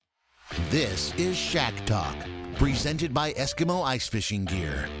This is Shack Talk, presented by Eskimo Ice Fishing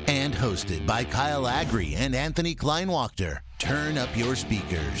Gear and hosted by Kyle Agri and Anthony Kleinwachter. Turn up your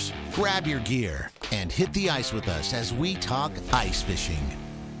speakers, grab your gear, and hit the ice with us as we talk ice fishing.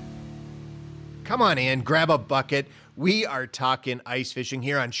 Come on in, grab a bucket. We are talking ice fishing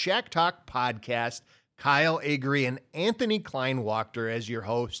here on Shack Talk Podcast. Kyle Agri and Anthony Kleinwachter as your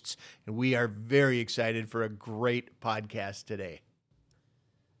hosts, and we are very excited for a great podcast today.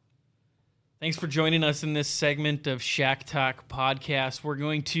 Thanks for joining us in this segment of Shack Talk Podcast. We're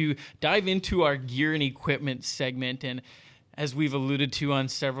going to dive into our gear and equipment segment, and as we've alluded to on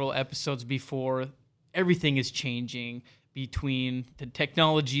several episodes before, everything is changing between the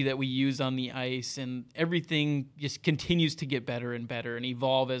technology that we use on the ice, and everything just continues to get better and better and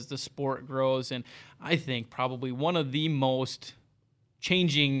evolve as the sport grows. And I think probably one of the most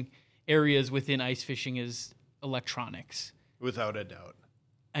changing areas within ice fishing is electronics. Without a doubt.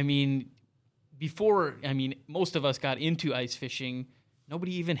 Most of us got into ice fishing.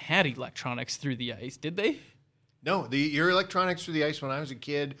 Nobody even had electronics through the ice, did they? No, your electronics through the ice when I was a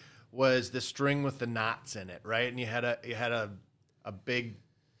kid was the string with the knots in it, right? And you had a big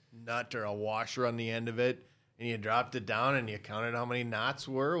nut or a washer on the end of it, and you dropped it down and you counted how many knots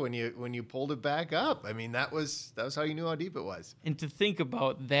were when you pulled it back up. I mean, that was how you knew how deep it was. And to think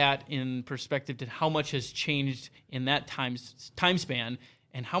about that in perspective to how much has changed in that time span,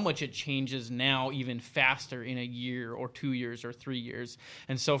 and how much it changes now even faster in a year or 2 years or 3 years.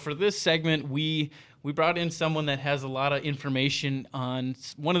 And so for this segment, we brought in someone that has a lot of information on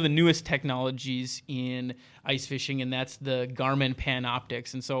one of the newest technologies in ice fishing, and that's the Garmin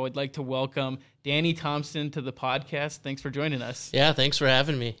Panoptix. And so I'd like to welcome Danny Thompson to the podcast. Thanks for joining us. Yeah, thanks for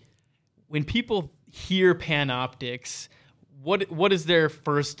having me. When people hear Panoptix, what is their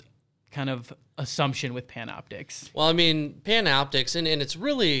first kind of assumption with Panoptix? Well, I mean, Panoptix, and it's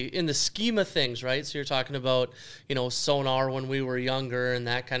really in the scheme of things, right? So you're talking about, sonar when we were younger and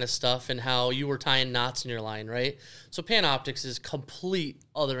that kind of stuff, and how you were tying knots in your line, right? So Panoptix is complete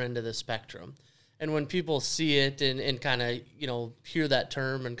other end of the spectrum. And when people see it and kind of, hear that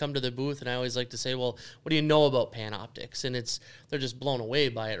term and come to the booth, and I always like to say, well, what do you know about Panoptix? And they're just blown away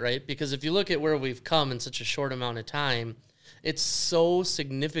by it, right? Because if you look at where we've come in such a short amount of time, it's so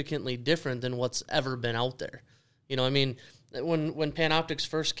significantly different than what's ever been out there. When Panoptix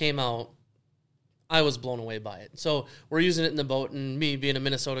first came out, I was blown away by it. So we're using it in the boat, and me being a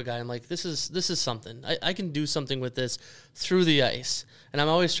Minnesota guy, I'm like, this is something. I can do something with this through the ice. And I'm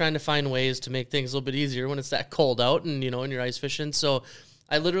always trying to find ways to make things a little bit easier when it's that cold out and, and you're ice fishing. So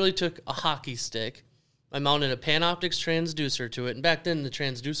I literally took a hockey stick, I mounted a Panoptix transducer to it, and back then the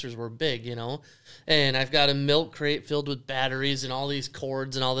transducers were big, and I've got a milk crate filled with batteries and all these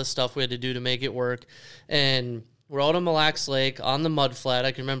cords and all this stuff we had to do to make it work, and we're out on Mille Lacs Lake on the mud flat.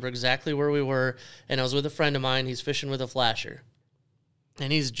 I can remember exactly where we were, and I was with a friend of mine. He's fishing with a flasher,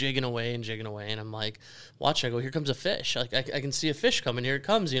 and he's jigging away, and I'm like, watch, I go, here comes a fish. Like, I can see a fish coming. Here it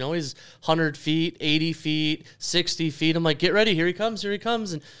comes, he's 100 feet, 80 feet, 60 feet. I'm like, get ready, here he comes.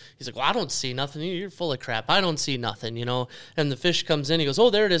 And he's like, well, I don't see nothing. You're full of crap. I don't see nothing, And the fish comes in. He goes,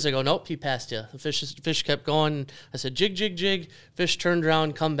 oh, there it is. I go, nope, he passed you. The fish kept going. I said, jig, jig, jig. Fish turned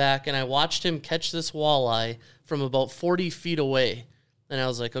around, come back, and I watched him catch this walleye from about 40 feet away. And I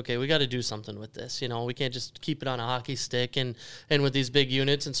was like, okay, we got to do something with this. We can't just keep it on a hockey stick and with these big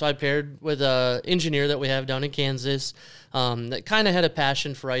units. And so I paired with an engineer that we have down in Kansas that kind of had a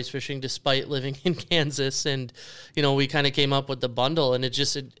passion for ice fishing despite living in Kansas. And, we kind of came up with the bundle, and it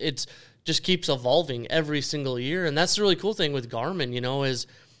just keeps evolving every single year. And that's the really cool thing with Garmin, is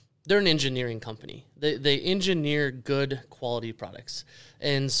they're an engineering company. They engineer good quality products.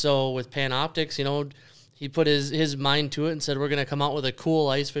 And so with Panoptix, he put his mind to it and said, we're going to come out with a cool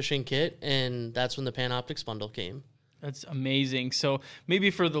ice fishing kit, and that's when the Panoptix bundle came. That's amazing. So maybe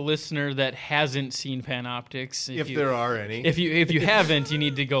for the listener that hasn't seen Panoptix, if there are any, if you haven't, you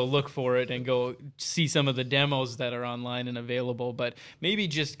need to go look for it and go see some of the demos that are online and available. But maybe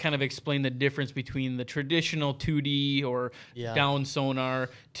just kind of explain the difference between the traditional 2D or down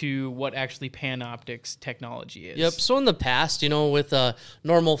sonar to what actually Panoptix technology is. Yep. So in the past, with a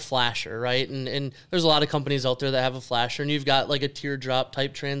normal flasher, right? And there's a lot of companies out there that have a flasher, and you've got like a teardrop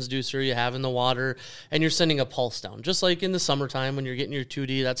type transducer you have in the water, and you're sending a pulse down. Just like in the summertime when you're getting your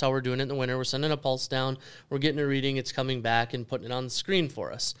 2D, that's how we're doing it in the winter. We're sending a pulse down, we're getting a reading, it's coming back and putting it on the screen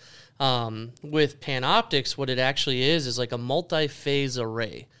for us. With Panoptix, what it actually is like a multi-phase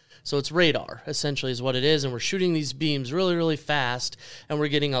array. So it's radar, essentially, is what it is, and we're shooting these beams really, really fast, and we're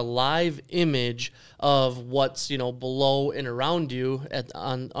getting a live image of what's, below and around you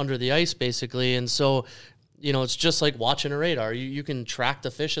under the ice, basically. And so it's just like watching a radar. You can track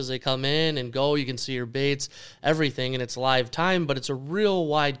the fish as they come in and go. You can see your baits, everything, and it's live time, but it's a real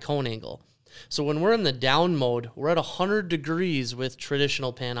wide cone angle. So when we're in the down mode, we're at 100 degrees with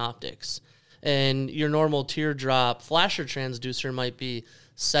traditional Panoptix. And your normal teardrop flasher transducer might be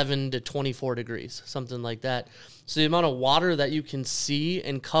 7 to 24 degrees, something like that. So the amount of water that you can see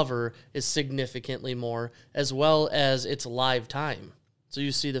and cover is significantly more, as well as it's live time. So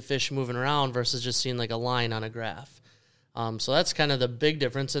you see the fish moving around versus just seeing like a line on a graph. So that's kind of the big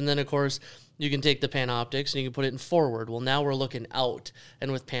difference. And then, of course, you can take the Panoptix and you can put it in forward. Well, now we're looking out.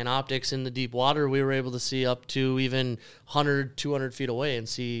 And with Panoptix in the deep water, we were able to see up to even 100, 200 feet away and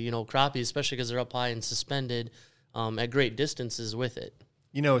see, crappies, especially because they're up high and suspended at great distances with it.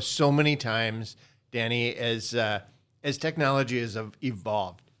 So many times, Danny, as technology has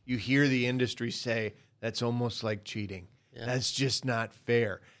evolved, you hear the industry say that's almost like cheating. Yeah. That's just not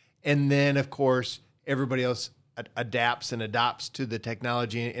fair. And then, of course, everybody else adapts and adopts to the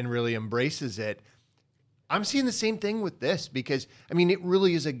technology and really embraces it. I'm seeing the same thing with this because, it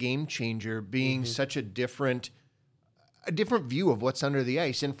really is a game changer being such a different view of what's under the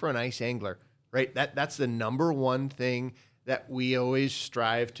ice. And for an ice angler, right, that's the number one thing that we always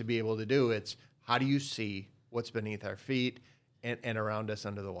strive to be able to do. It's how do you see what's beneath our feet and around us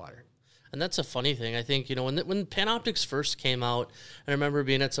under the water? And that's a funny thing. I think, when Panoptix first came out, I remember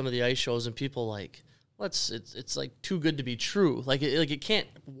being at some of the ice shows and people like, it's like too good to be true. Like it can't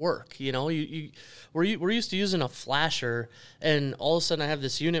work. We're used to using a flasher, and all of a sudden I have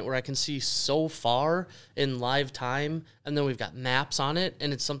this unit where I can see so far in live time, and then we've got maps on it,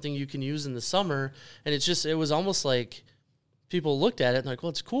 and it's something you can use in the summer. And it was almost like people looked at it and like, well,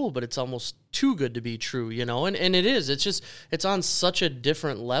 it's cool, but it's almost too good to be true, and it is. It's on such a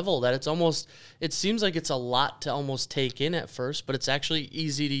different level that it seems like it's a lot to almost take in at first, but it's actually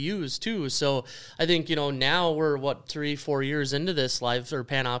easy to use too. So I think, now we're 3-4 years into this live or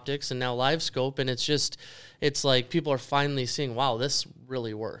Panoptix and now Live Scope, and it's like people are finally seeing, wow, this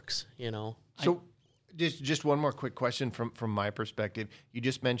really works, So just one more quick question from my perspective. You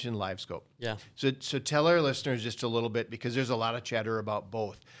just mentioned Live Scope. Yeah. So tell our listeners just a little bit, because there's a lot of chatter about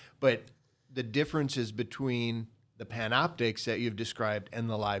both, but the differences between the Panoptix that you've described and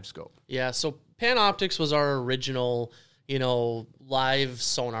the Live Scope. Yeah. So Panoptix was our original, live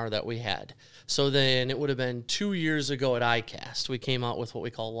sonar that we had. So then it would have been 2 years ago at ICAST, we came out with what we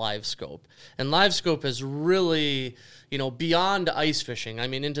call Live Scope. And Live Scope is really, beyond ice fishing.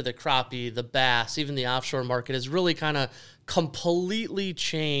 Into the crappie, the bass, even the offshore market has really kind of completely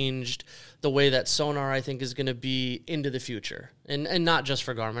changed the way that sonar, I think, is going to be into the future. And not just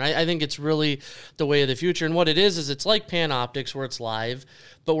for Garmin. I think it's really the way of the future. And what it is it's like Panoptix where it's live,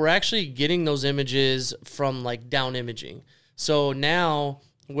 but we're actually getting those images from like down imaging. So now,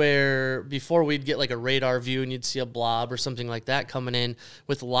 where before we'd get like a radar view and you'd see a blob or something like that coming in,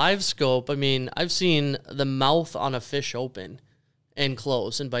 with Live Scope, I've seen the mouth on a fish open and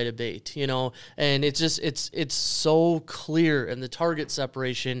close and bite a bait, and it's so clear, and the target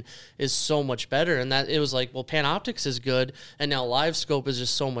separation is so much better. And that it was like, well, Panoptix is good, and now Live Scope is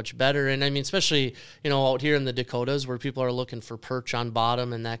just so much better. And especially, out here in the Dakotas where people are looking for perch on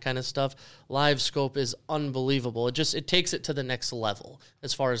bottom and that kind of stuff, Live Scope is unbelievable. It takes it to the next level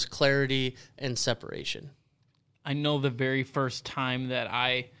as far as clarity and separation. I know the very first time that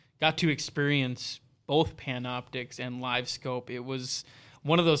I got to experience both Panoptix and Live Scope, it was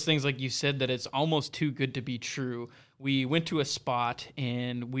one of those things, like you said, that it's almost too good to be true. We went to a spot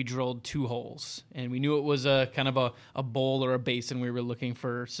and we drilled 2 holes, and we knew it was a kind of a bowl or a basin. We were looking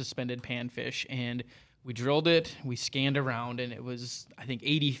for suspended panfish, and we drilled it. We scanned around, and it was, I think,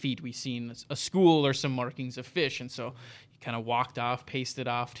 80 feet. We seen a school or some markings of fish, and so you kind of walked off, paced it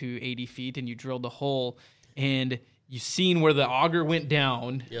off to 80 feet, and you drilled the hole, and you seen where the auger went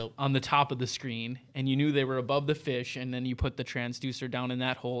down on the top of the screen, and you knew they were above the fish, and then you put the transducer down in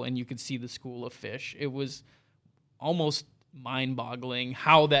that hole, and you could see the school of fish. It was almost mind-boggling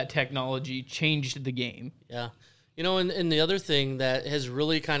how that technology changed the game. Yeah. And the other thing that has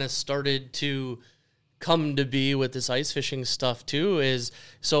really kind of started to come to be with this ice fishing stuff too is,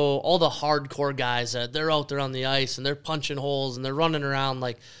 so all the hardcore guys, they're out there on the ice, and they're punching holes, and they're running around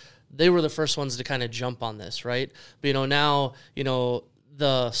like, they were the first ones to kind of jump on this, right? But, now,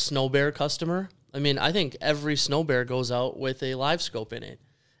 the Snow Bear customer, I think every Snow Bear goes out with a Live Scope in it.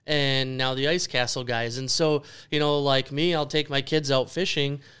 And now the Ice Castle guys. And so, like me, I'll take my kids out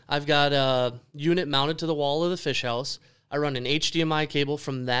fishing. I've got a unit mounted to the wall of the fish house. I run an HDMI cable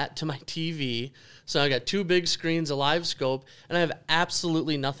from that to my TV. So I got 2 big screens, a Live Scope, and I have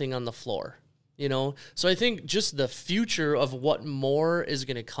absolutely nothing on the floor. you know? So I think just the future of what more is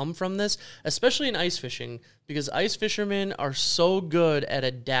going to come from this, especially in ice fishing, because ice fishermen are so good at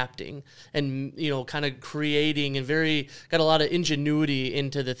adapting and, you know, kind of creating and got a lot of ingenuity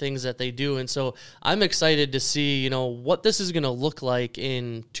into the things that they do. And so I'm excited to see, you know, what this is going to look like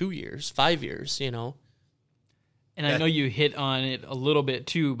in 2 years, 5 years, you know? And I know you hit on it a little bit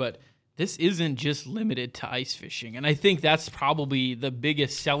too, but this isn't just limited to ice fishing. And I think that's probably the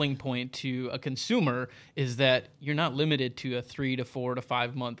biggest selling point to a consumer is that you're not limited to a 3 to 4 to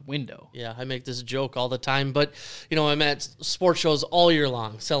 5 month window. Yeah, I make this joke all the time, but, you know, I'm at sports shows all year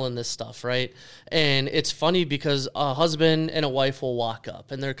long selling this stuff, right? And it's funny because a husband and a wife will walk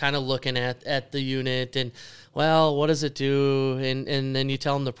up and they're kind of looking at the unit and, well, what does it do? And then you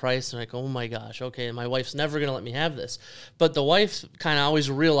tell them the price, and like, oh my gosh, okay, my wife's never going to let me have this. But the wife kind of always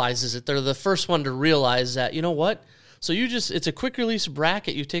realizes it. They're the first one to realize that, you know what? So it's a quick release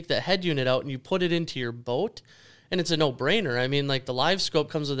bracket. You take that head unit out and you put it into your boat, and it's a no-brainer. I mean, like the Live Scope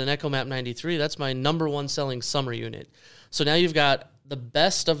comes with an EchoMap 93. That's my number one selling summer unit. So now you've got the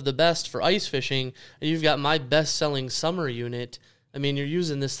best of the best for ice fishing, and you've got my best-selling summer unit. I mean, you're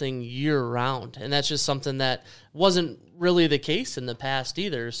using this thing year-round, and that's just something that wasn't really the case in the past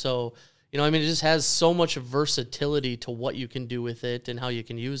either. So, you know, I mean, it just has so much versatility to what you can do with it and how you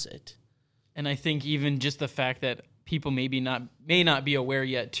can use it. And I think even just the fact that people may not be aware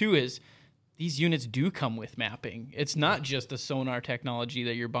yet too is these units do come with mapping. It's not just the sonar technology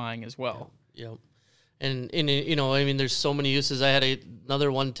that you're buying as well. Yep. And you know, I mean, there's so many uses. I had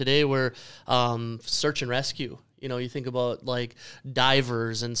another one today where search and rescue. You know, you think about like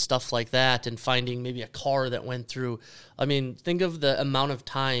divers and stuff like that and finding maybe a car that went through. I mean, think of the amount of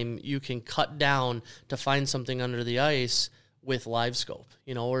time you can cut down to find something under the ice with Live Scope.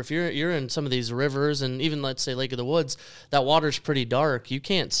 You know, or if you're in some of these rivers and even let's say Lake of the Woods, that water's pretty dark. You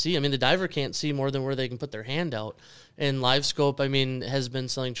can't see. I mean, the diver can't see more than where they can put their hand out. And Live Scope, I mean, has been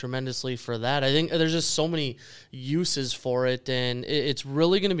selling tremendously for that. I think there's just so many uses for it, and it's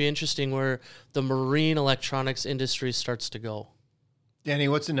really going to be interesting where the marine electronics industry starts to go. Danny,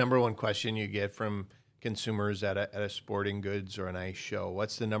 what's the number one question you get from consumers at a sporting goods or an ice show?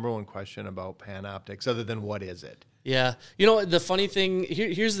 What's the number one question about Panoptix other than what is it? Yeah. You know, the funny thing,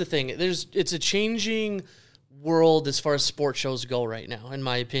 here's the thing. It's a changing world as far as sports shows go right now, in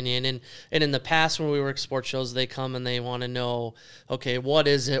my opinion. And in the past, when we were at sports shows, they come and they want to know, okay, what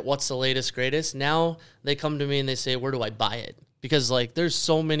is it? What's the latest, greatest? Now they come to me and they say, where do I buy it? Because, like, there's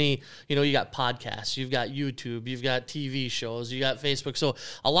so many, you know, you got podcasts, you've got YouTube, you've got TV shows, you got Facebook. So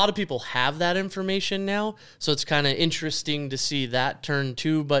a lot of people have that information now. So it's kind of interesting to see that turn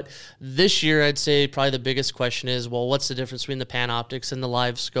too. But this year, I'd say probably the biggest question is, well, what's the difference between the Panoptix and the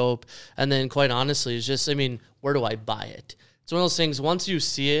Live Scope? And then, quite honestly, it's just, I mean, where do I buy it? It's one of those things, once you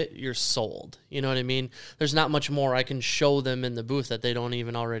see it, you're sold. You know what I mean? There's not much more I can show them in the booth that they don't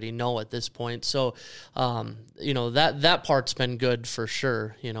even already know at this point. So, you know, that part's been good for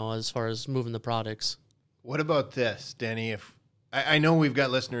sure, you know, as far as moving the products. What about this, Danny? If I know we've got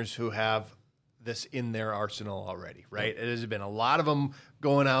listeners who have this in their arsenal already, right? It has been a lot of them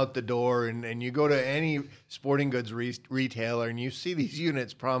going out the door, and you go to any sporting goods retailer and you see these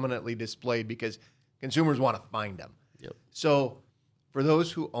units prominently displayed because consumers want to find them. Yep. So for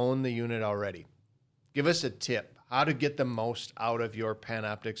those who own the unit already, give us a tip how to get the most out of your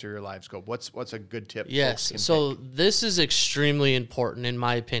Panoptix or your Live Scope. What's a good tip? Yes. So this is extremely important in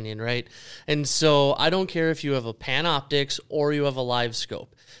my opinion, right? And so I don't care if you have a Panoptix or you have a Live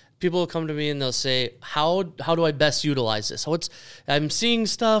Scope. People will come to me and they'll say, how do I best utilize this? I'm seeing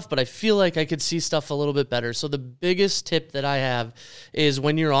stuff, but I feel like I could see stuff a little bit better. So the biggest tip that I have is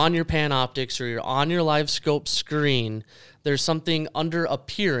when you're on your Panoptix or you're on your Live Scope screen, there's something under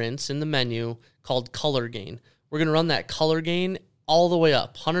appearance in the menu called color gain. We're going to run that color gain all the way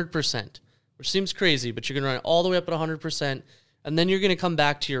up, 100%, which seems crazy, but you're going to run it all the way up at 100%, and then you're going to come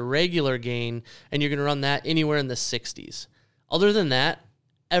back to your regular gain, and you're going to run that anywhere in the 60s. Other than that,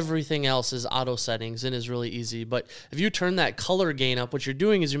 everything else is auto settings and is really easy. But if you turn that color gain up, what you're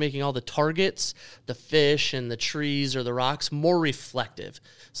doing is you're making all the targets, the fish and the trees or the rocks more reflective.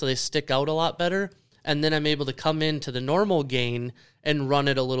 So they stick out a lot better. And then I'm able to come into the normal gain and run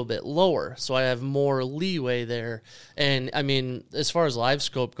it a little bit lower. So I have more leeway there. And I mean, as far as Live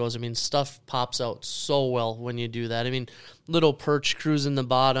Scope goes, I mean, stuff pops out so well when you do that. I mean, little perch cruising the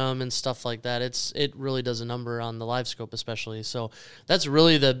bottom and stuff like that. It really does a number on the Live Scope especially. So that's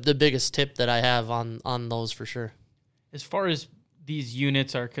really the biggest tip that I have on those for sure. As far as these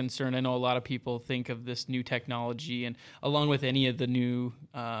units are concerned, I know a lot of people think of this new technology, and along with any of the new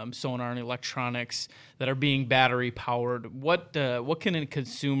sonar and electronics that are being battery powered, what can a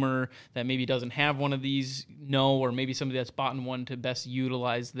consumer that maybe doesn't have one of these know, or maybe somebody that's bought one to best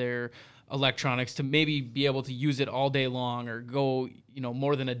utilize their electronics to maybe be able to use it all day long or go,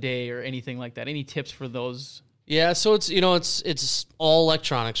 more than a day or anything like that? Any tips for those? Yeah, so it's all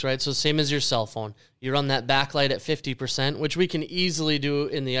electronics, right? So same as your cell phone. You run that backlight at 50%, which we can easily do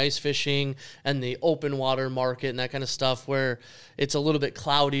in the ice fishing and the open water market and that kind of stuff, where it's a little bit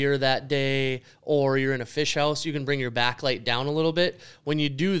cloudier that day, or you're in a fish house, you can bring your backlight down a little bit. When you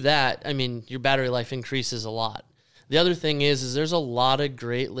do that, your battery life increases a lot. The other thing is there's a lot of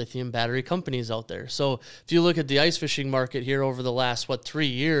great lithium battery companies out there. So if you look at the ice fishing market here over the last, 3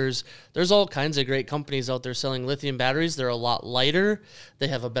 years, there's all kinds of great companies out there selling lithium batteries. They're a lot lighter, they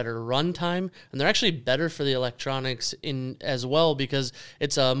have a better run time, and they're actually better for the electronics in as well, because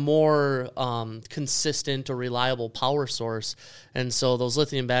it's a more consistent or reliable power source. And so those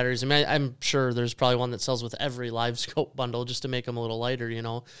lithium batteries, I'm sure there's probably one that sells with every live scope bundle just to make them a little lighter,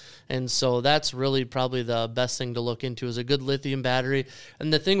 And so that's really probably the best thing to look into, is a good lithium battery.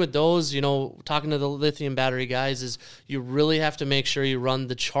 And the thing with those, talking to the lithium battery guys, is you really have to make sure you run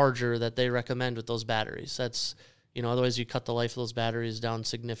the charger that they recommend with those batteries. That's, otherwise you cut the life of those batteries down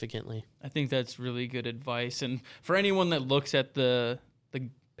significantly. I think that's really good advice. And for anyone that looks at the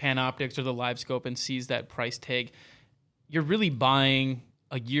Panoptix or the live scope and sees that price tag, you're really buying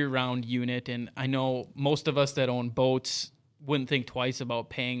a year-round unit. And I know most of us that own boats wouldn't think twice about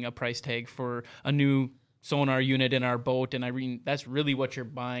paying a price tag for a new sonar unit in our boat, and that's really what you're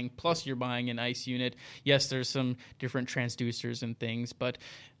buying. Plus, you're buying an ice unit. Yes, there's some different transducers and things, but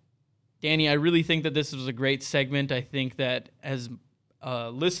Danny, I really think that this was a great segment. I think that as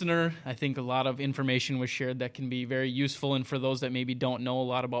a listener, I think a lot of information was shared that can be very useful, and for those that maybe don't know a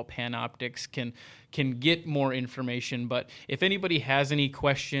lot about Panoptix can get more information. But if anybody has any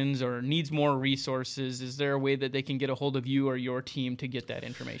questions or needs more resources, is there a way that they can get a hold of you or your team to get that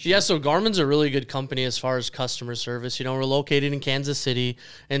information? Yeah, so Garmin's a really good company as far as customer service. We're located in Kansas City,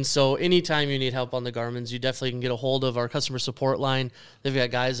 and so anytime you need help on the Garmin's, you definitely can get a hold of our customer support line. They've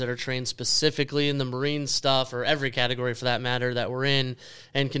got guys that are trained specifically in the marine stuff, or every category for that matter, that we're in,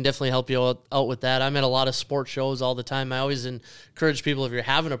 and can definitely help you out with that. I'm at a lot of sports shows all the time. I always encourage people, if you're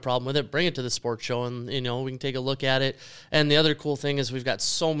having a problem with it, bring it to the sports show, and we can take a look at it. And the other cool thing is we've got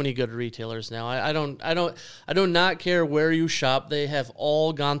so many good retailers now. I do not care where you shop. They have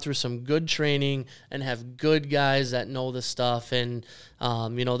all gone through some good training and have good guys that know the stuff. And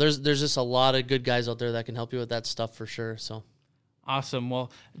there's just a lot of good guys out there that can help you with that stuff for sure. So awesome.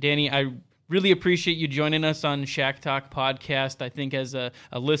 Well, Danny, I really appreciate you joining us on Shack Talk Podcast. I think as a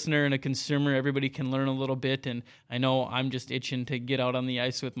listener and a consumer, everybody can learn a little bit, and I know I'm just itching to get out on the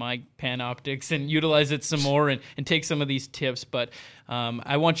ice with my Panoptix and utilize it some more and take some of these tips. But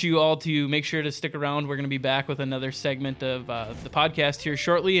I want you all to make sure to stick around. We're going to be back with another segment of the podcast here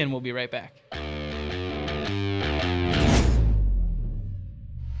shortly, and we'll be right back.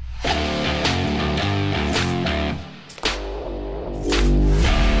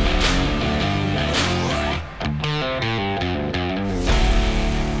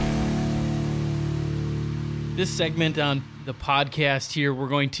 This segment on the podcast here, we're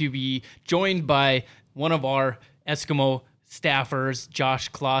going to be joined by one of our Eskimo staffers, Josh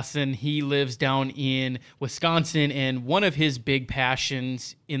Clausen. He lives down in Wisconsin, and one of his big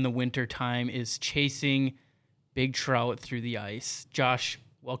passions in the wintertime is chasing big trout through the ice. Josh,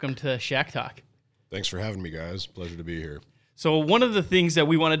 welcome to Shack Talk. Thanks for having me, guys. Pleasure to be here. So one of the things that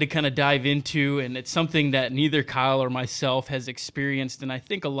we wanted to kind of dive into, and it's something that neither Kyle or myself has experienced, and I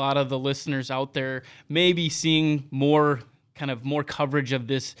think a lot of the listeners out there may be seeing more coverage of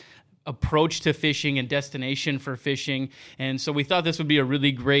this approach to fishing and destination for fishing. And so we thought this would be a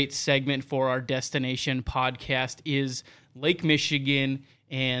really great segment for our destination podcast, is Lake Michigan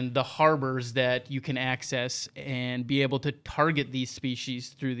and the harbors that you can access and be able to target these species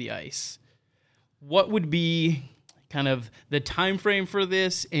through the ice. What would be kind of the time frame for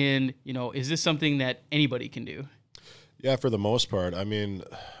this, and is this something that anybody can do? Yeah, for the most part.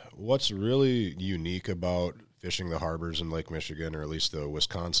 What's really unique about fishing the harbors in Lake Michigan, or at least the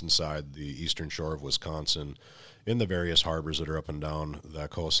Wisconsin side, the eastern shore of Wisconsin, in the various harbors that are up and down the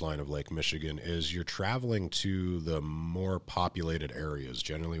coastline of Lake Michigan, is you're traveling to the more populated areas.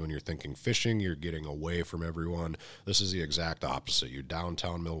 Generally, when you're thinking fishing, you're getting away from everyone. This is the exact opposite. You're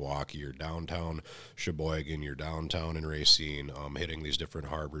downtown Milwaukee, you're downtown Sheboygan, you're downtown in Racine, hitting these different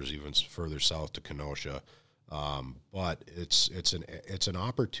harbors, even further south to Kenosha. But it's an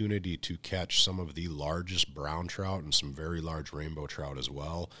opportunity to catch some of the largest brown trout and some very large rainbow trout as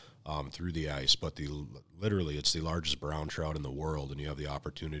well through the ice. But literally, it's the largest brown trout in the world, and you have the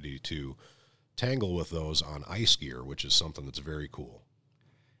opportunity to tangle with those on ice gear, which is something that's very cool.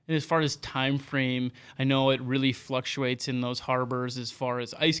 And as far as time frame, I know it really fluctuates in those harbors as far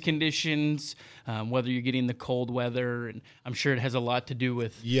as ice conditions, whether you're getting the cold weather, and I'm sure it has a lot to do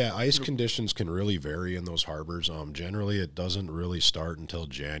with... Yeah, ice conditions can really vary in those harbors. Generally, it doesn't really start until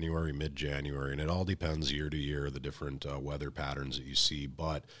January, mid-January, and it all depends year to year, the different weather patterns that you see.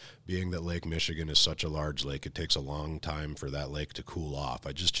 But being that Lake Michigan is such a large lake, it takes a long time for that lake to cool off.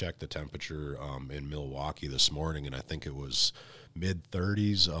 I just checked the temperature in Milwaukee this morning, and I think it was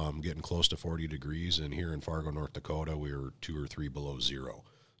mid-30s, getting close to 40 degrees, and here in Fargo, North Dakota, we were 2 or 3 below zero.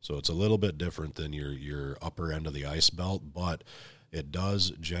 So it's a little bit different than your upper end of the ice belt, but it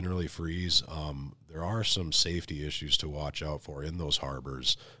does generally freeze. There are some safety issues to watch out for in those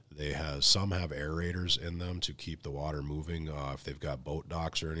harbors. Some have aerators in them to keep the water moving if they've got boat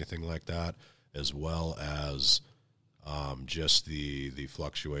docks or anything like that, as well as just the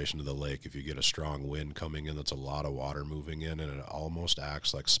fluctuation of the lake. If you get a strong wind coming in, that's a lot of water moving in, and it almost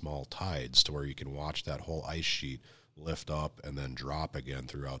acts like small tides to where you can watch that whole ice sheet lift up and then drop again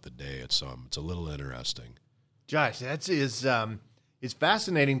throughout the day. It's a little interesting. Josh, that is it's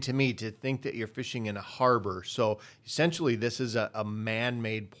fascinating to me to think that you're fishing in a harbor. So essentially, this is a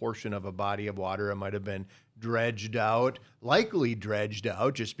man-made portion of a body of water. It might have been likely dredged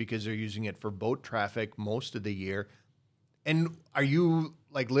out, just because they're using it for boat traffic most of the year. And are you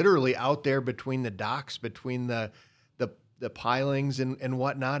like literally out there between the docks, between the pilings and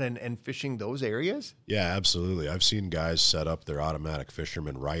whatnot, and fishing those areas? Yeah, absolutely. I've seen guys set up their automatic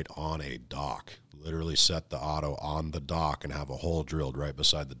fishermen right on a dock, literally set the auto on the dock and have a hole drilled right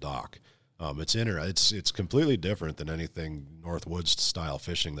beside the dock. It's completely different than anything Northwoods style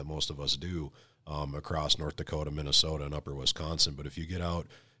fishing that most of us do across North Dakota, Minnesota, and upper Wisconsin. But if you get out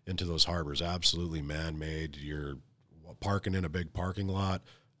into those harbors, absolutely man-made. You're parking in a big parking lot.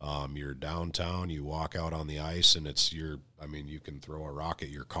 You're downtown, you walk out on the ice, and you can throw a rock at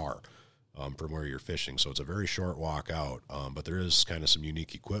your car from where you're fishing. So it's a very short walk out, but there is kind of some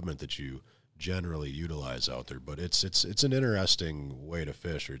unique equipment that you generally utilize out there. But it's an interesting way to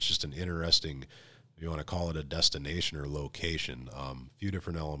fish, or it's just an interesting, if you want to call it a destination or location, a few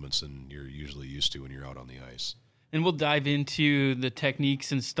different elements than you're usually used to when you're out on the ice. And we'll dive into the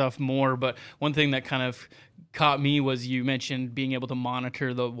techniques and stuff more, but one thing that kind of caught me was you mentioned being able to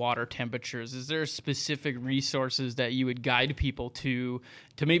monitor the water temperatures. Is there specific resources that you would guide people to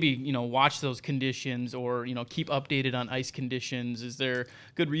maybe, watch those conditions or, keep updated on ice conditions? Is there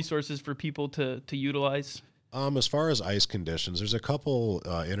good resources for people to utilize? As far as ice conditions, there's a couple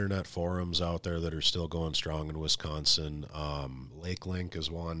internet forums out there that are still going strong in Wisconsin. Lake Link is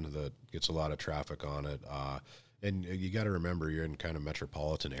one that gets a lot of traffic on it. And you got to remember, you're in kind of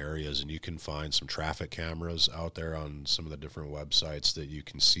metropolitan areas, and you can find some traffic cameras out there on some of the different websites that you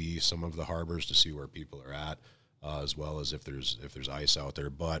can see some of the harbors to see where people are at, as well as if there's ice out there.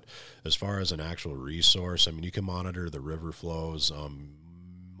 But as far as an actual resource, you can monitor the river flows.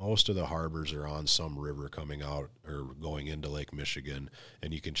 Most of the harbors are on some river coming out or going into Lake Michigan,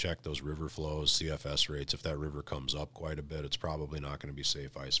 and you can check those river flows, CFS rates. If that river comes up quite a bit, it's probably not going to be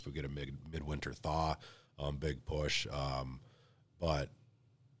safe ice. If we get a midwinter thaw, big push. But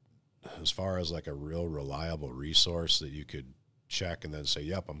as far as like a real reliable resource that you could check and then say,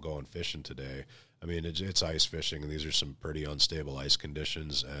 yep, I'm going fishing today. It's ice fishing, and these are some pretty unstable ice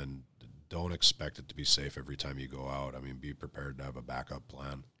conditions, and don't expect it to be safe every time you go out. Be prepared to have a backup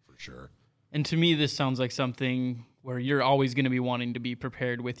plan for sure. And to me, this sounds like something where you're always going to be wanting to be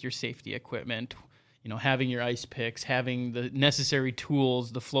prepared with your safety equipment. Having your ice picks, having the necessary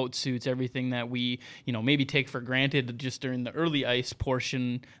tools, the float suits, everything that we, maybe take for granted just during the early ice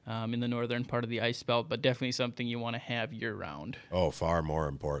portion in the northern part of the ice belt, but definitely something you want to have year-round. Oh, far more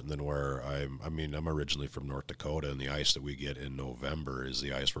important than where I'm originally from North Dakota, and the ice that we get in November is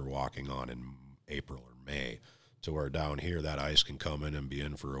the ice we're walking on in April or May. To where down here, that ice can come in and be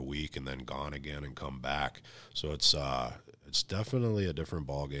in for a week and then gone again and come back. So it's definitely a different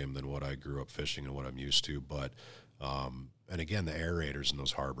ball game than what I grew up fishing and what I'm used to. But and again, the aerators in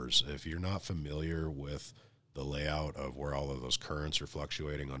those harbors. If you're not familiar with the layout of where all of those currents are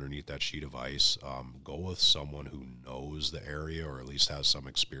fluctuating underneath that sheet of ice, go with someone who knows the area or at least has some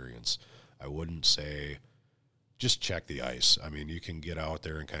experience. I wouldn't say just check the ice. You can get out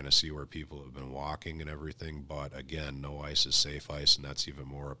there and kind of see where people have been walking and everything, but again, no ice is safe ice, and that's even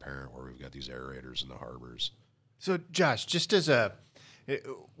more apparent where we've got these aerators in the harbors. So, Josh, just as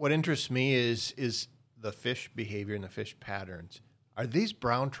what interests me is the fish behavior and the fish patterns, are these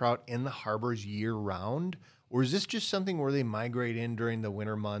brown trout in the harbors year round, or is this just something where they migrate in during the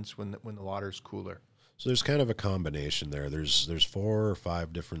winter months when the water's cooler? So there's kind of a combination there. There's 4 or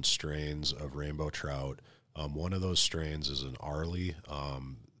 5 different strains of rainbow trout. One of those strains is an Arlie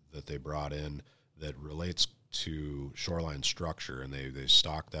that they brought in that relates to shoreline structure, and they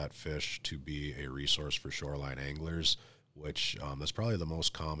stock that fish to be a resource for shoreline anglers, which that's probably the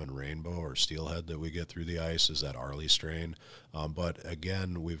most common rainbow or steelhead that we get through the ice is that Arlie strain. But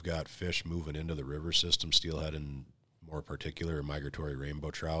again, we've got fish moving into the river system, steelhead and more particular migratory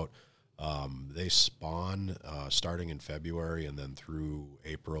rainbow trout. They spawn starting in February and then through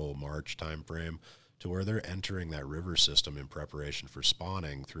April, March timeframe, to where they're entering that river system in preparation for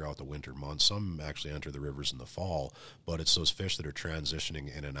spawning throughout the winter months. Some actually enter the rivers in the fall, but it's those fish that are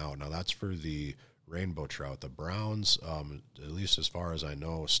transitioning in and out. Now that's for the rainbow trout. The browns, at least as far as I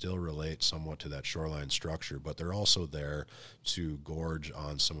know, still relate somewhat to that shoreline structure, but they're also there to gorge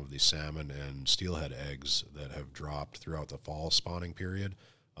on some of the salmon and steelhead eggs that have dropped throughout the fall spawning period.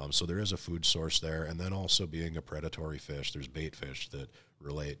 So there is a food source there, and then also being a predatory fish, there's bait fish that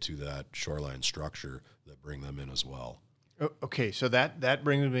relate to that shoreline structure that bring them in as well. Okay, so that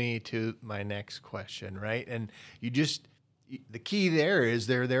brings me to my next question, right? And the key there is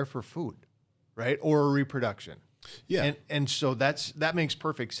they're there for food, right, or reproduction. Yeah, and so that makes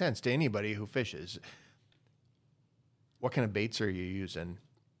perfect sense to anybody who fishes. What kind of baits are you using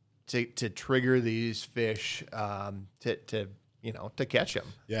to trigger these fish to catch them?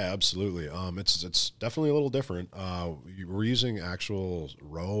 Yeah, absolutely. It's definitely a little different. We're using actual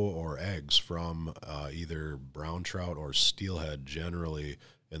roe or eggs from either brown trout or steelhead generally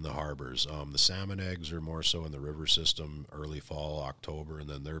in the harbors. The salmon eggs are more so in the river system early fall, October, and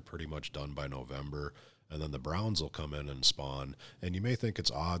then they're pretty much done by November. And then the browns will come in and spawn. And you may think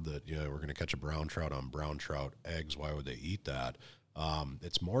it's odd that we're going to catch a brown trout on brown trout eggs. Why would they eat that?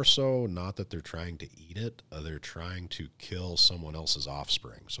 It's more so not that they're trying to eat it, they're trying to kill someone else's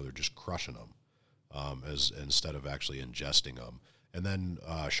offspring. So they're just crushing them instead of actually ingesting them. And then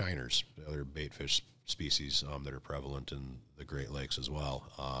shiners, the other bait fish species that are prevalent in the Great Lakes as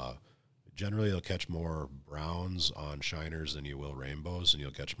well. Generally, you'll catch more browns on shiners than you will rainbows, and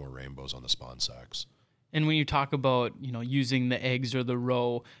you'll catch more rainbows on the spawn sacks. And when you talk about using the eggs or the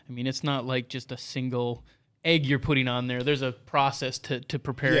roe, I mean, it's not like just a single egg you're putting on there. There's a process to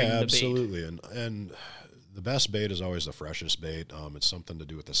preparing the bait. Yeah, absolutely. And the best bait is always the freshest bait. It's something to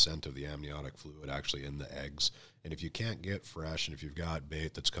do with the scent of the amniotic fluid actually in the eggs. And if you can't get fresh, and if you've got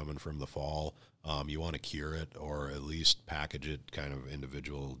bait that's coming from the fall, you want to cure it or at least package it kind of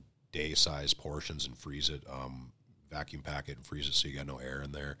individual day-size portions and freeze it, vacuum pack it and freeze it so you got no air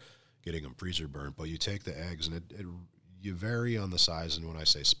in there, getting them freezer burnt. But you take the eggs and you vary on the size, and when I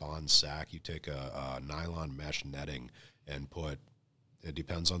say spawn sack, you take a nylon mesh netting and it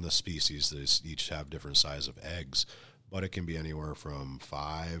depends on the species, they each have different size of eggs, but it can be anywhere from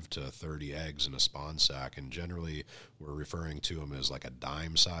 5 to 30 eggs in a spawn sack, and generally we're referring to them as like a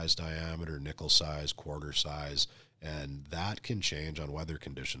dime size diameter, nickel size, quarter size, and that can change on weather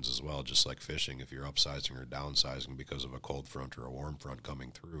conditions as well, just like fishing. If you're upsizing or downsizing because of a cold front or a warm front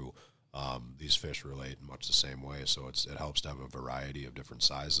coming through, these fish relate in much the same way. So it helps to have a variety of different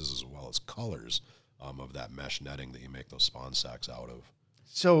sizes as well as colors of that mesh netting that you make those spawn sacks out of.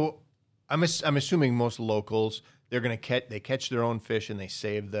 So I'm assuming most locals, they catch their own fish and they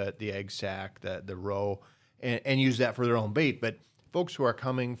save the egg sack, the roe, and use that for their own bait. But folks who are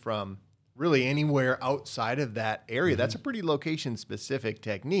coming from really anywhere outside of that area, that's a pretty location-specific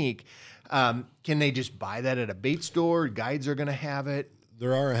technique. Can they just buy that at a bait store? Guides are going to have it?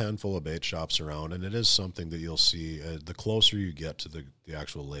 There are a handful of bait shops around, and it is something that you'll see. The closer you get to the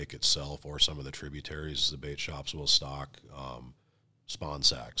actual lake itself or some of the tributaries, the bait shops will stock spawn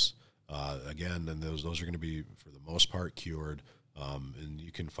sacks. Again, and those are going to be, for the most part, cured. And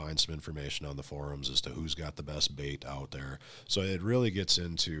you can find some information on the forums as to who's got the best bait out there. So it really gets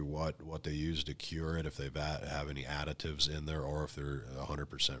into what they use to cure it, if they have any additives in there, or if they're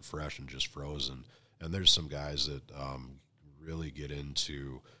 100% fresh and just frozen. And there's some guys that really get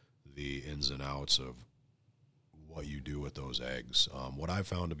into the ins and outs of what you do with those eggs. What I've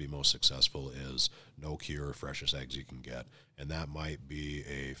found to be most successful is no cure, freshest eggs you can get. And that might be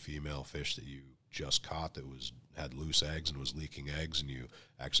a female fish that you just caught that had loose eggs and was leaking eggs, and you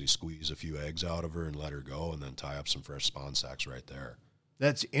actually squeeze a few eggs out of her and let her go and then tie up some fresh spawn sacks right there.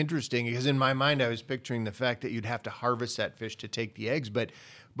 That's interesting, because in my mind I was picturing the fact that you'd have to harvest that fish to take the eggs, but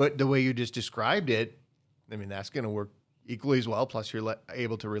the way you just described it, I mean, that's going to work equally as well. Plus, you're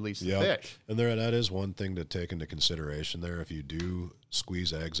able to release the Yep. fish. And that is one thing to take into consideration there. If you do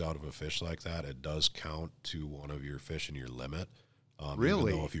squeeze eggs out of a fish like that, it does count to one of your fish in your limit.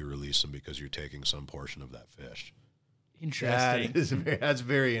 Really? Even though if you release them because you're taking some portion of that fish. Interesting. That's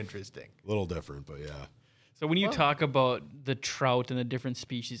very interesting. A little different, but yeah. So when you talk about the trout and the different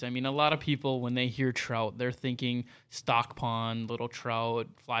species, I mean, a lot of people, when they hear trout, they're thinking stock pond, little trout,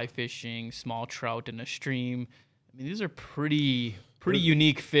 fly fishing, small trout in a stream. I mean, these are pretty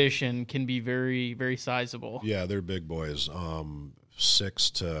unique fish and can be very, very sizable. Yeah, they're big boys.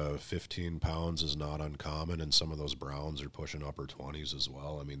 6 to 15 pounds is not uncommon, and some of those browns are pushing upper 20s as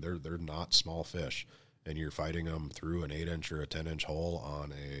well. I mean, they're not small fish, and you're fighting them through an 8-inch or a 10-inch hole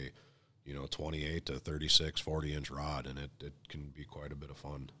on a 28 to 36, 40-inch rod, and it can be quite a bit of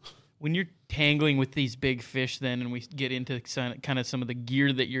fun. When you're tangling with these big fish then, and we get into kind of some of the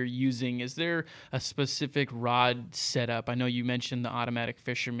gear that you're using, is there a specific rod setup? I know you mentioned the automatic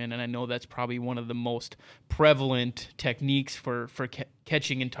fisherman, and I know that's probably one of the most prevalent techniques for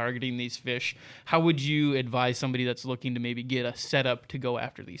catching and targeting these fish. How would you advise somebody that's looking to maybe get a setup to go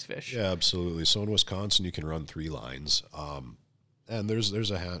after these fish? Yeah, absolutely. So in Wisconsin, you can run 3 lines, and there's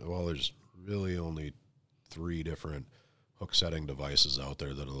really only 3 different hook setting devices out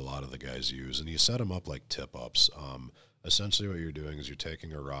there that a lot of the guys use, and you set them up like tip ups. Essentially what you're doing is you're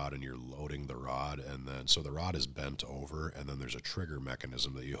taking a rod and you're loading the rod, and then so the rod is bent over, and then there's a trigger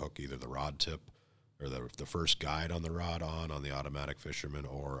mechanism that you hook either the rod tip or the first guide on the rod on the automatic fisherman,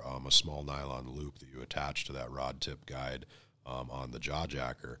 or a small nylon loop that you attach to that rod tip guide on the jaw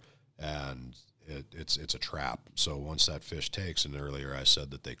jacker, and it's a trap. So once that fish takes, and earlier I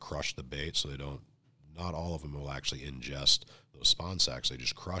said that they crush the bait, so not all of them will actually ingest those spawn sacks. They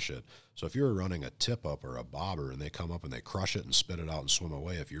just crush it. So if you're running a tip up or a bobber and they come up and they crush it and spit it out and swim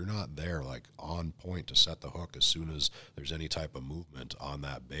away, if you're not there like on point to set the hook as soon as there's any type of movement on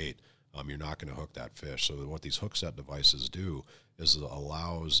that bait, you're not going to hook that fish. So what these hook set devices do is it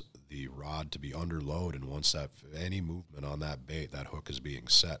allows the rod to be under load, and once any movement on that bait, that hook is being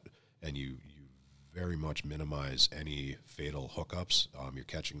set, and you very much minimize any fatal hookups. You're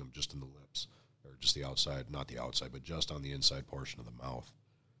catching them just in the lips, or just the outside, not the outside, but just on the inside portion of the mouth.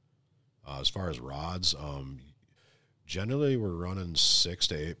 As far as rods, generally we're running 6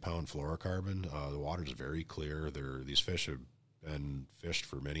 to 8 pound fluorocarbon. The water's very clear. These fish have been fished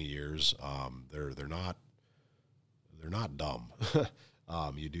for many years. They're not dumb.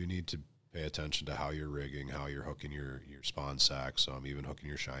 You do need to pay attention to how you're rigging, how you're hooking your spawn sacks, even hooking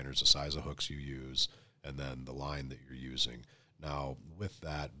your shiners, the size of hooks you use, and then the line that you're using. Now, with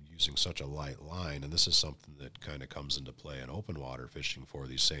that, using such a light line, and this is something that kind of comes into play in open water fishing for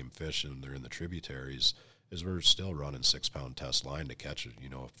these same fish, and they're in the tributaries, is we're still running 6-pound test line to catch,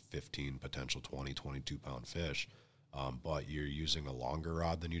 15, potential 20, 22-pound fish. But you're using a longer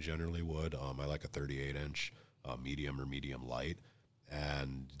rod than you generally would. I like a 38-inch medium or medium light.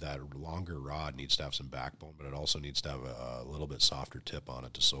 And that longer rod needs to have some backbone, but it also needs to have a little bit softer tip on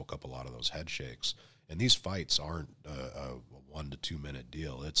it to soak up a lot of those head shakes. And these fights aren't a 1 to 2 minute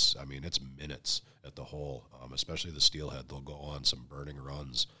deal. It's minutes at the hole, especially the steelhead. They'll go on some burning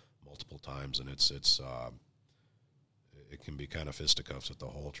runs multiple times, and it can be kind of fisticuffs at the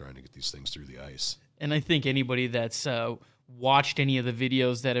hole trying to get these things through the ice. And I think anybody that's watched any of the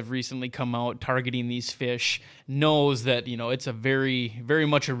videos that have recently come out targeting these fish knows that, it's a very, very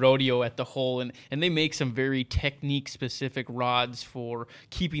much a rodeo at the hole. And they make some very technique-specific rods for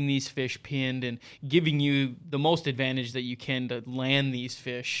keeping these fish pinned and giving you the most advantage that you can to land these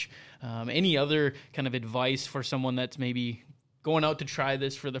fish. Any other kind of advice for someone that's maybe going out to try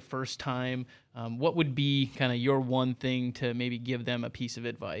this for the first time? What would be kind of your one thing to maybe give them a piece of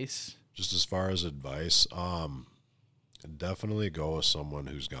advice? Just as far as advice, definitely go with someone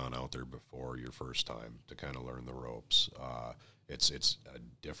who's gone out there before your first time to kind of learn the ropes. It's a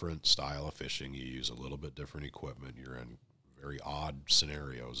different style of fishing. You use a little bit different equipment. You're in very odd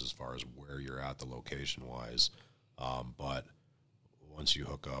scenarios as far as where you're at, the location-wise. But once you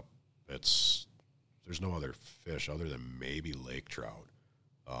hook up, there's no other fish other than maybe lake trout.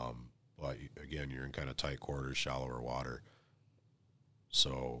 But again, you're in kind of tight quarters, shallower water.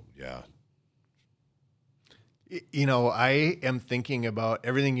 So, yeah. I am thinking about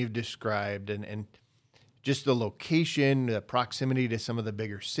everything you've described and just the location, the proximity to some of the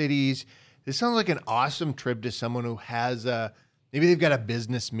bigger cities. This sounds like an awesome trip to someone who has maybe they've got a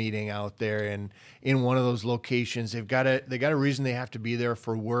business meeting out there and in one of those locations. They got a reason they have to be there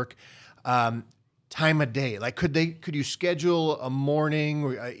for work. Time of day, like could you schedule a morning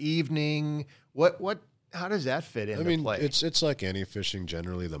or an evening? What how does that fit into I mean, play? it's like any fishing.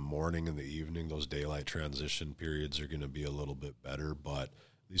 Generally, the morning and the evening, those daylight transition periods are going to be a little bit better, but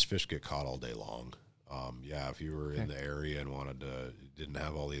these fish get caught all day long. If you were in the area and didn't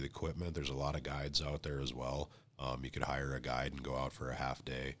have all the equipment, there's a lot of guides out there as well. You could hire a guide and go out for a half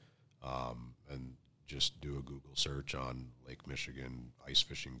day, and just do a Google search on Lake Michigan ice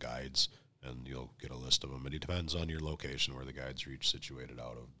fishing guides, and you'll get a list of them. It depends on your location where the guides are each situated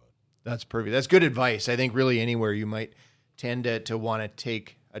out of. But That's perfect. That's good advice. I think really anywhere you might tend to want to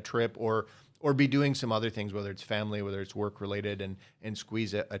take a trip or be doing some other things, whether it's family, whether it's work related, and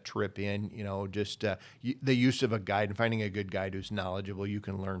squeeze a trip in, the use of a guide and finding a good guide who's knowledgeable, you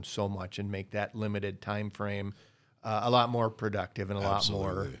can learn so much and make that limited time frame a lot more productive and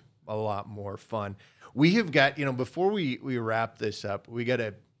Absolutely. a lot more fun. We have got, before we wrap this up, we got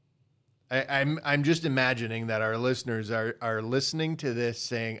to, I'm just imagining that our listeners are listening to this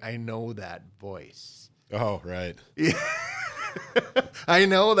saying, I know that voice. oh, right. I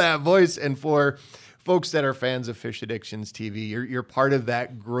know that voice. And for folks that are fans of Fish Addictions TV, you're part of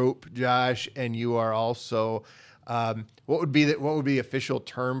that group, Josh, and you are also what would be the official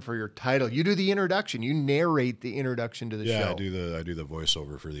term for your title? You do the introduction. You narrate the introduction to the show. Yeah, I do the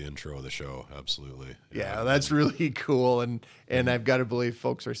voiceover for the intro of the show. Absolutely. Yeah, that's really cool. And I've got to believe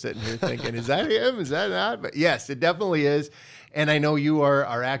folks are sitting here thinking, is that him? Is that not? But yes, it definitely is. And I know you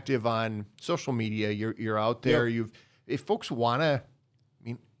are active on social media. You're out there. Yep. If folks want to,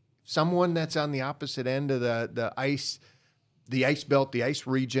 someone that's on the opposite end of the ice belt, the ice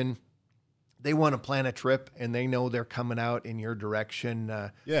region, they want to plan a trip and they know they're coming out in your direction.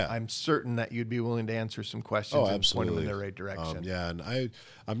 I'm certain that you'd be willing to answer some questions and point them in the right direction. And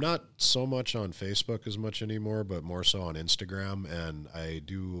I'm not so much on Facebook as much anymore, but more so on Instagram. And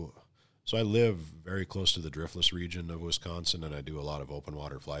so I live very close to the driftless region of Wisconsin, and I do a lot of open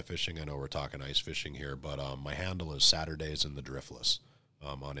water fly fishing. I know we're talking ice fishing here, but my handle is Saturdays in the Driftless.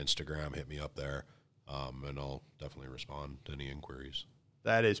 On Instagram, hit me up there, and I'll definitely respond to any inquiries.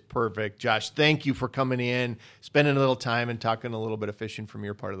 That is perfect. Josh, thank you for coming in, spending a little time and talking a little bit of fishing from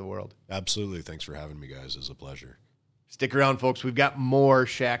your part of the world. Absolutely. Thanks for having me, guys. It's a pleasure. Stick around, folks. We've got more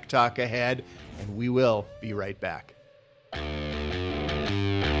Shack Talk ahead, and we will be right back.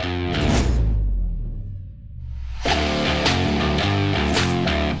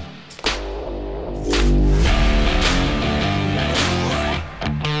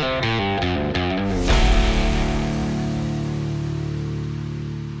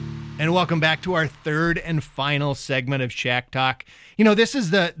 And welcome back to our third and final segment of Shack Talk. This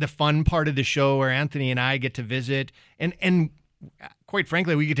is the fun part of the show where Anthony and I get to visit, and quite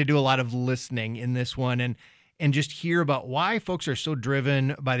frankly, we get to do a lot of listening in this one and just hear about why folks are so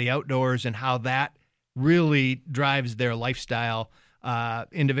driven by the outdoors and how that really drives their lifestyle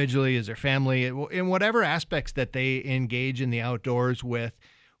individually, as their family, in whatever aspects that they engage in the outdoors with.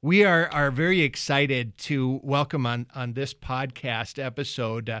 We are very excited to welcome on this podcast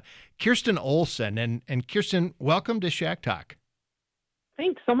episode Kirsten Olson. And Kirsten, welcome to Shack Talk.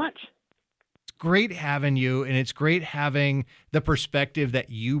 Thanks so much. It's great having you, and it's great having the perspective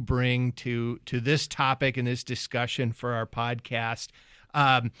that you bring to this topic and this discussion for our podcast.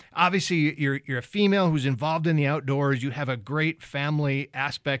 Obviously, you're a female who's involved in the outdoors. You have a great family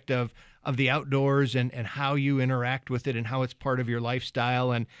aspect of the outdoors and how you interact with it and how it's part of your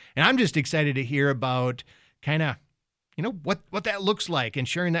lifestyle. And I'm just excited to hear about kind of, what that looks like and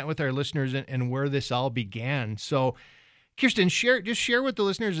sharing that with our listeners and where this all began. So Kirsten, share with the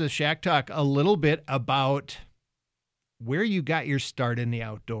listeners of Shack Talk a little bit about where you got your start in the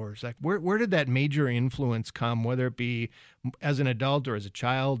outdoors. Like where did that major influence come, whether it be as an adult or as a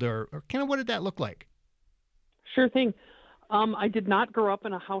child, or kind of what did that look like? Sure thing. I did not grow up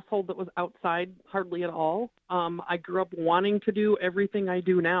in a household that was outside hardly at all. I grew up wanting to do everything I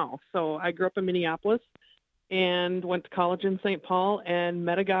do now. So I grew up in Minneapolis and went to college in St. Paul and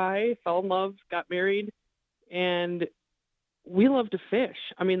met a guy, fell in love, got married, and we love to fish.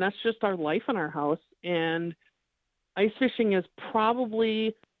 I mean, that's just our life in our house. And ice fishing is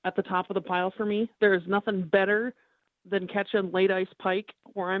probably at the top of the pile for me. There's nothing better than catching late ice pike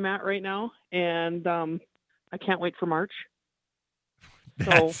where I'm at right now. And I can't wait for March.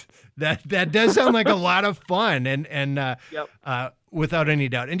 That does sound like a lot of fun, and Yep. Without any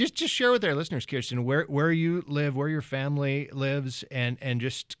doubt. And just share with our listeners, Kirsten, where you live, where your family lives, and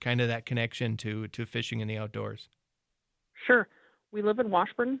just kind of that connection to fishing in the outdoors. Sure. We live in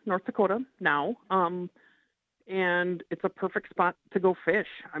Washburn, North Dakota now, and it's a perfect spot to go fish.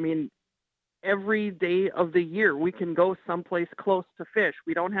 I mean, every day of the year we can go someplace close to fish.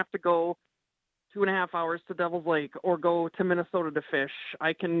 We don't have to go 2.5 hours to Devil's Lake or go to Minnesota to fish.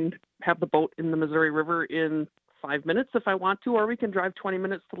 I can have the boat in the Missouri River in 5 minutes if I want to, or we can drive 20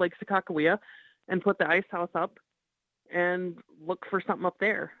 minutes to Lake Sakakawea and put the ice house up and look for something up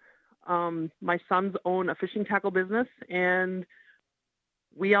there. My sons own a fishing tackle business, and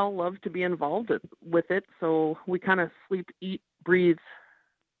we all love to be involved with it. So we kind of sleep, eat, breathe,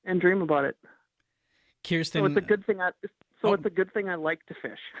 and dream about it. Kirsten, so it's a good thing. It's a good thing I like to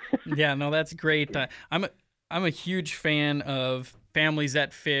fish. Yeah, no, that's great. I'm a huge fan of families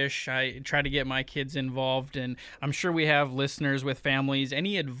that fish. I try to get my kids involved, and I'm sure we have listeners with families.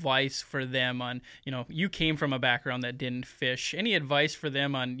 Any advice for them on, you came from a background that didn't fish. Any advice for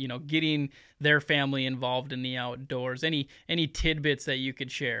them on, getting their family involved in the outdoors? Any tidbits that you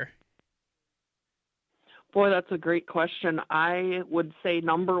could share? Boy, that's a great question. I would say,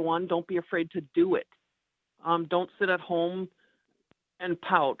 number one, don't be afraid to do it. Don't sit at home and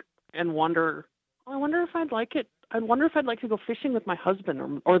pout and wonder, I wonder if I'd like it. I wonder if I'd like to go fishing with my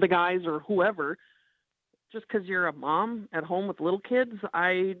husband or the guys or whoever. Just because you're a mom at home with little kids,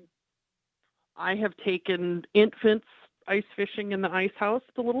 I have taken infants ice fishing in the ice house.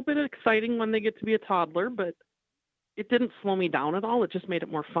 It's a little bit exciting when they get to be a toddler, but it didn't slow me down at all. It just made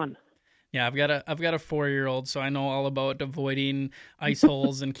it more fun. Yeah, I've got a 4-year-old, so I know all about avoiding ice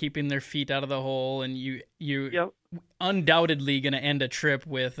holes and keeping their feet out of the hole. And you Yep. undoubtedly going to end a trip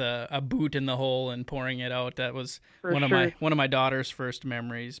with a boot in the hole and pouring it out. That was For one sure. of my daughter's first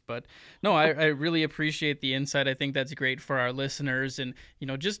memories. But no, I really appreciate the insight. I think that's great for our listeners. And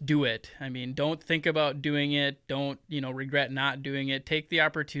just do it. I mean, don't think about doing it. Don't regret not doing it. Take the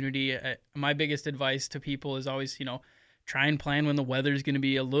opportunity. My biggest advice to people is always try and plan when the weather's going to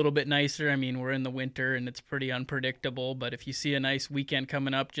be a little bit nicer. I mean, we're in the winter and it's pretty unpredictable, but if you see a nice weekend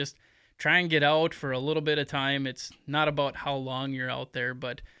coming up, just try and get out for a little bit of time. It's not about how long you're out there,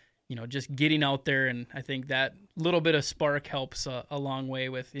 but just getting out there. And I think that little bit of spark helps a long way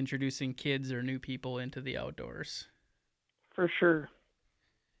with introducing kids or new people into the outdoors. For sure.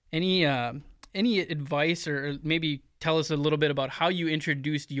 Any advice, or maybe tell us a little bit about how you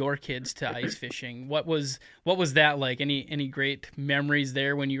introduced your kids to ice fishing? What was that like? Any great memories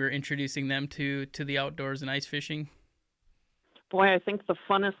there when you were introducing them to the outdoors and ice fishing? Boy, I think the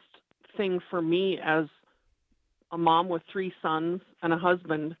funnest thing for me as a mom with 3 sons and a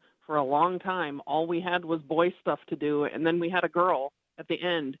husband for a long time, all we had was boy stuff to do, and then we had a girl at the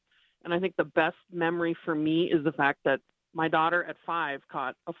end. And I think the best memory for me is the fact that my daughter at 5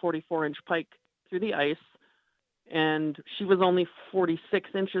 caught a 44-inch pike through the ice, and she was only 46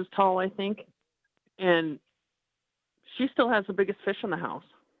 inches tall, I think. And she still has the biggest fish in the house.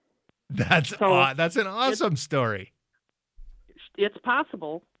 That's an awesome story. It's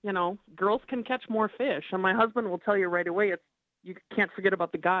possible, girls can catch more fish. And my husband will tell you right away, you can't forget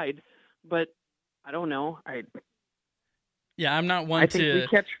about the guide. But I don't know. I'm not one I think we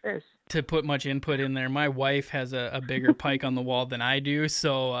catch fish. To put much input in there. My wife has a bigger pike on the wall than I do,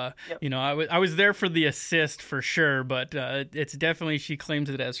 so Yep. I was there for the assist for sure, but it's definitely, she claims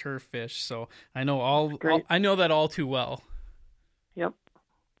it as her fish, so I know I know that all too well. Yep.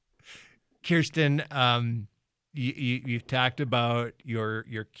 Kirsten, you've talked about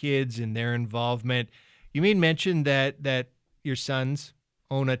your kids and their involvement. You made mention that your sons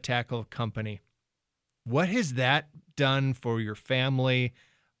own a tackle company. What has that done for your family?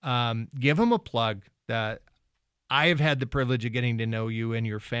 Give them a plug. That I have had the privilege of getting to know you and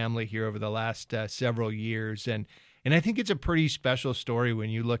your family here over the last several years, and I think it's a pretty special story when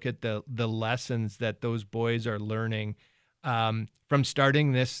you look at the lessons that those boys are learning from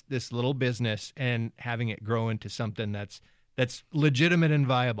starting this little business and having it grow into something that's legitimate and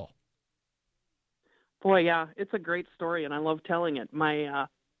viable. Boy, yeah, it's a great story, and I love telling it.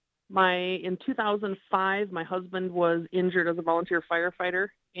 In 2005, my husband was injured as a volunteer firefighter,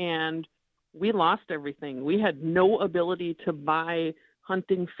 and we lost everything. We had no ability to buy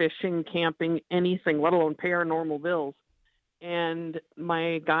hunting, fishing, camping, anything, let alone pay our normal bills. And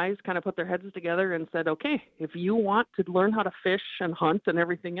my guys kind of put their heads together and said, okay, if you want to learn how to fish and hunt and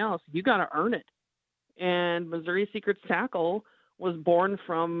everything else, you got to earn it. And Missouri Secrets Tackle was born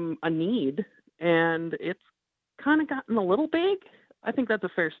from a need, and it's kind of gotten a little big. I think that's a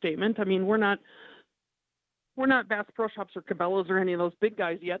fair statement. I mean, we're not Bass Pro Shops or Cabela's or any of those big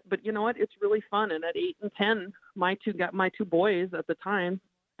guys yet, but you know what? It's really fun. And at 8 and 10, my two boys at the time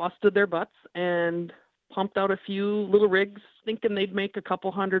busted their butts and pumped out a few little rigs thinking they'd make a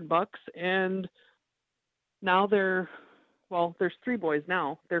couple $100. And now there's 3 boys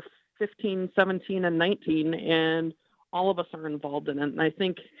now. They're 15, 17, and 19, and all of us are involved in it. And I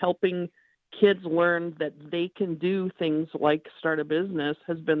think helping kids learn that they can do things like start a business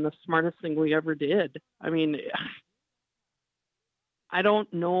has been the smartest thing we ever did. I mean, I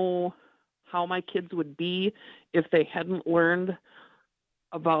don't know how my kids would be if they hadn't learned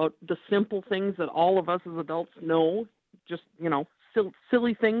about the simple things that all of us as adults know, just,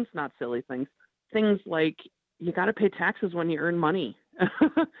 silly things, not silly things, things like you got to pay taxes when you earn money.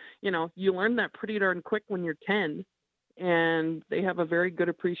 You learn that pretty darn quick when you're 10, and they have a very good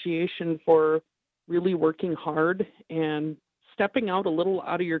appreciation for really working hard and stepping out a little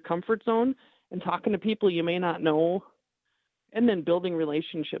out of your comfort zone and talking to people you may not know, and then building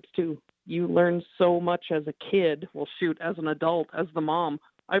relationships too. You learn so much as a kid. Well, shoot, as an adult, as the mom,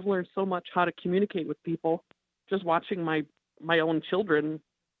 I've learned so much how to communicate with people just watching my own children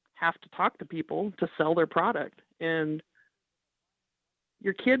have to talk to people to sell their product. And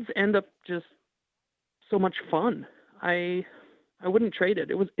your kids end up just so much fun. I wouldn't trade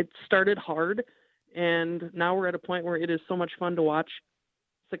it. It started hard, and now we're at a point where it is so much fun to watch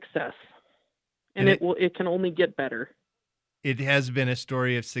success. And it can only get better. It has been a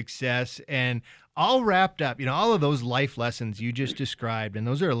story of success, and all wrapped up, all of those life lessons you just described. And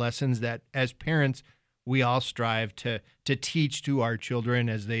those are lessons that as parents, we all strive to teach to our children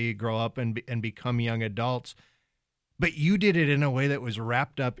as they grow up and become young adults. But you did it in a way that was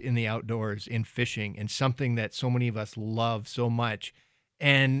wrapped up in the outdoors, in fishing, and something that so many of us love so much.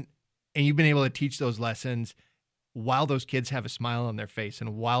 And you've been able to teach those lessons while those kids have a smile on their face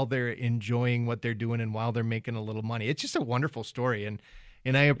and while they're enjoying what they're doing and while they're making a little money. It's just a wonderful story.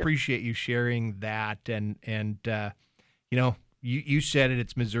 And I appreciate you sharing that. And you said it,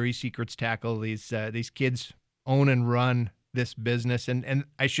 it's Missouri Secrets Tackle. These kids own and run this business. And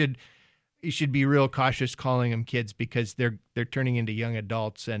you should be real cautious calling them kids because they're turning into young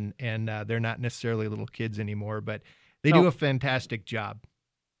adults and they're not necessarily little kids anymore, but they do a fantastic job.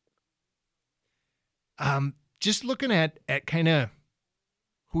 Just looking at kind of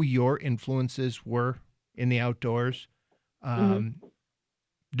who your influences were in the outdoors,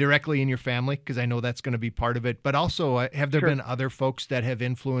 directly in your family, because I know that's going to be part of it, but also have there been other folks that have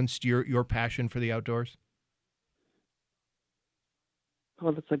influenced your passion for the outdoors?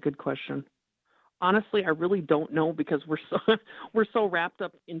 Oh, that's a good question. Honestly, I really don't know because we're so wrapped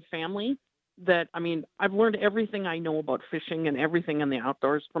up in family that, I've learned everything I know about fishing and everything in the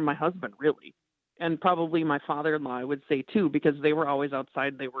outdoors from my husband, really. And probably my father-in-law, I would say too, because they were always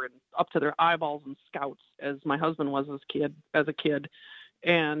outside. They were up to their eyeballs in scouts, as my husband was as a kid.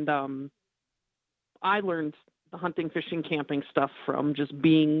 And I learned the hunting, fishing, camping stuff from just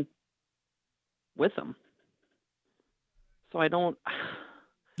being with them. So I don't.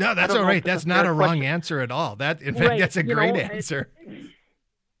 No, that's all right. That's not a wrong answer at all. In fact, that's a great answer.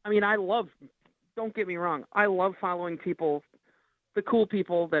 Don't get me wrong. I love following people, the cool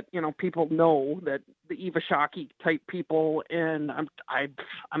people that, people know, that the Eva Shockey type people. And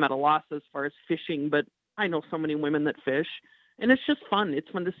I'm at a loss as far as fishing, but I know so many women that fish, and it's just fun. It's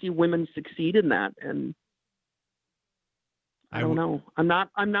fun to see women succeed in that. And I don't know. I'm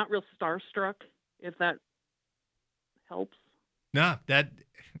not real starstruck, if that helps. No,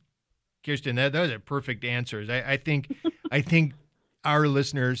 Kirsten, those are perfect answers. I think our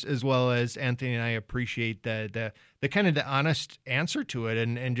listeners, as well as Anthony and I, appreciate the kind of the honest answer to it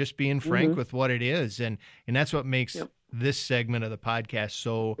and just being frank with what it is. And that's what makes this segment of the podcast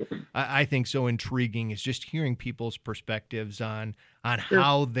so, I think, so intriguing, is just hearing people's perspectives on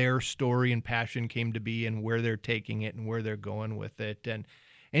how their story and passion came to be and where they're taking it and where they're going with it.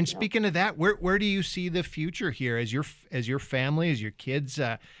 And speaking of that, where do you see the future here as your family, as your kids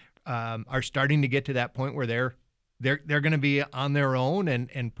are starting to get to that point where they're going to be on their own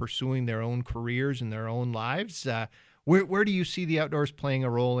and pursuing their own careers and their own lives? Where do you see the outdoors playing a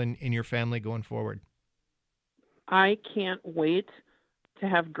role in your family going forward? I can't wait to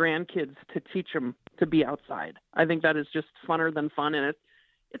have grandkids to teach them to be outside. I think that is just funner than fun, and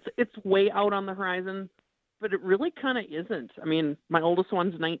it's way out on the horizon, but it really kind of isn't. My oldest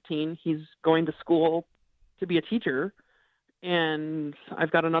one's 19. He's going to school to be a teacher, and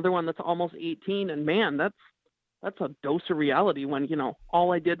I've got another one that's almost 18, and man, that's a dose of reality when,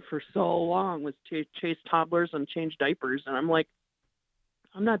 all I did for so long was chase toddlers and change diapers. And I'm like,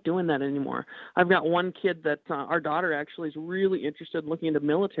 I'm not doing that anymore. I've got one kid that our daughter actually is really interested in looking into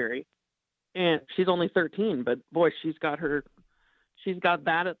military, and she's only 13, but boy, she's got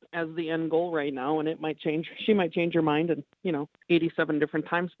that as the end goal right now. And she might change her mind and, 87 different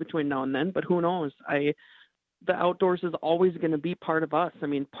times between now and then, but who knows? The outdoors is always going to be part of us.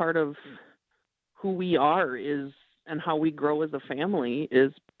 Part of who we are and how we grow as a family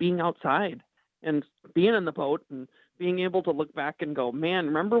is being outside and being in the boat and being able to look back and go, man,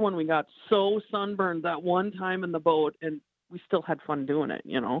 remember when we got so sunburned that one time in the boat and we still had fun doing it,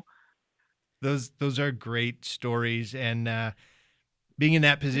 you know? Those are great stories. And being in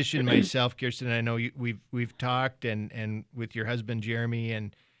that position myself, Kirsten, I know we've talked and with your husband, Jeremy,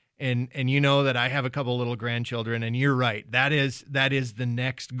 and you know that I have a couple little grandchildren, and you're right. That is the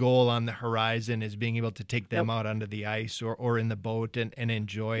next goal on the horizon, is being able to take them out onto the ice or in the boat and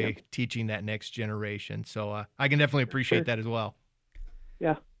enjoy teaching that next generation. So I can definitely appreciate that as well.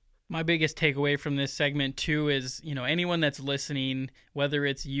 Yeah. My biggest takeaway from this segment too is, anyone that's listening, whether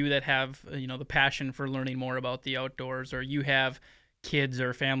it's you that have, the passion for learning more about the outdoors, or you have kids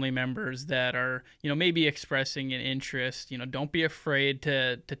or family members that are, maybe expressing an interest, don't be afraid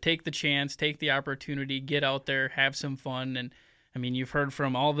to take the chance, take the opportunity, get out there, have some fun. And I mean, you've heard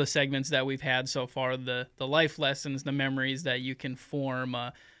from all the segments that we've had so far, the life lessons, the memories that you can form,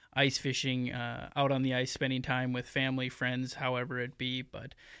 ice fishing, out on the ice, spending time with family, friends, however it be.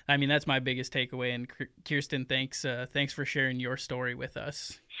 But I mean, that's my biggest takeaway. And Kirsten, thanks for sharing your story with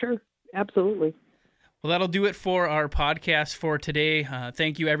us. Sure. Absolutely. Well, that'll do it for our podcast for today.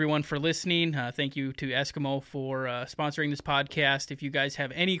 Thank you, everyone, for listening. Thank you to Eskimo for sponsoring this podcast. If you guys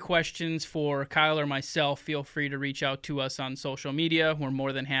have any questions for Kyle or myself, feel free to reach out to us on social media. We're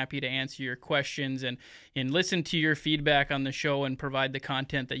more than happy to answer your questions and listen to your feedback on the show and provide the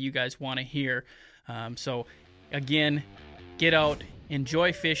content that you guys want to hear. So, again, get out,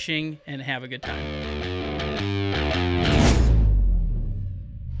 enjoy fishing, and have a good time.